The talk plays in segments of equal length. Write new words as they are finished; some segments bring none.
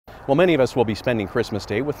Well, many of us will be spending Christmas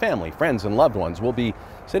Day with family, friends, and loved ones. We'll be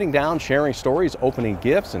sitting down, sharing stories, opening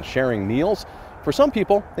gifts, and sharing meals. For some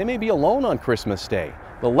people, they may be alone on Christmas Day.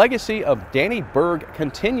 The legacy of Danny Berg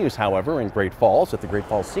continues, however, in Great Falls at the Great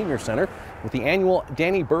Falls Senior Center with the annual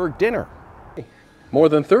Danny Berg Dinner. More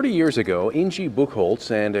than 30 years ago, Ingie Buchholz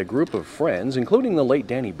and a group of friends, including the late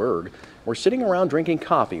Danny Berg, were sitting around drinking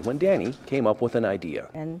coffee when Danny came up with an idea.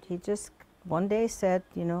 And he just one day said,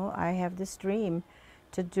 I have this dream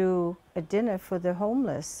to do a dinner for the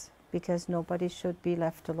homeless because nobody should be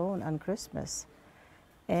left alone on Christmas.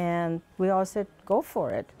 And we all said, go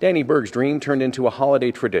for it. Danny Berg's dream turned into a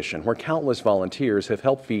holiday tradition where countless volunteers have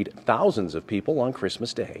helped feed thousands of people on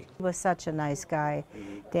Christmas Day. He was such a nice guy.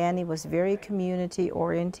 Danny was very community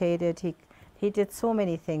orientated. He did so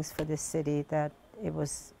many things for this city that it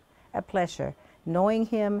was a pleasure. Knowing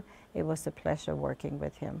him, it was a pleasure working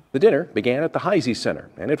with him. The dinner began at the Heisey Center,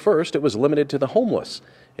 and at first it was limited to the homeless.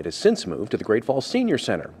 It has since moved to the Great Falls Senior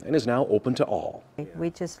Center and is now open to all. We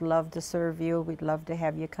just love to serve you. We'd love to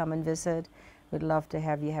have you come and visit. We'd love to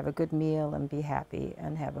have you have a good meal and be happy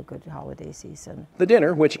and have a good holiday season. The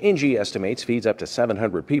dinner, which Ingie estimates feeds up to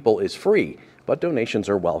 700 people, is free, but donations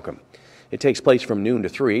are welcome. It takes place from noon to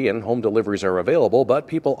 3, and home deliveries are available, but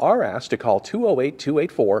people are asked to call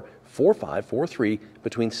 208-284-4543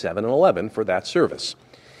 between 7 and 11 for that service.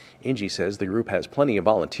 Ingie says the group has plenty of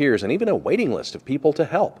volunteers and even a waiting list of people to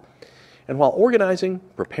help. And while organizing,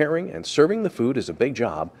 preparing, and serving the food is a big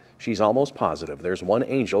job, she's almost positive there's one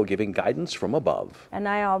angel giving guidance from above. And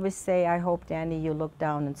I always say, I hope, Danny, you look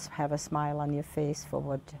down and have a smile on your face for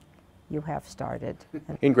what you have started.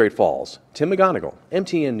 In Great Falls, Tim McGonigal,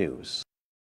 MTN News.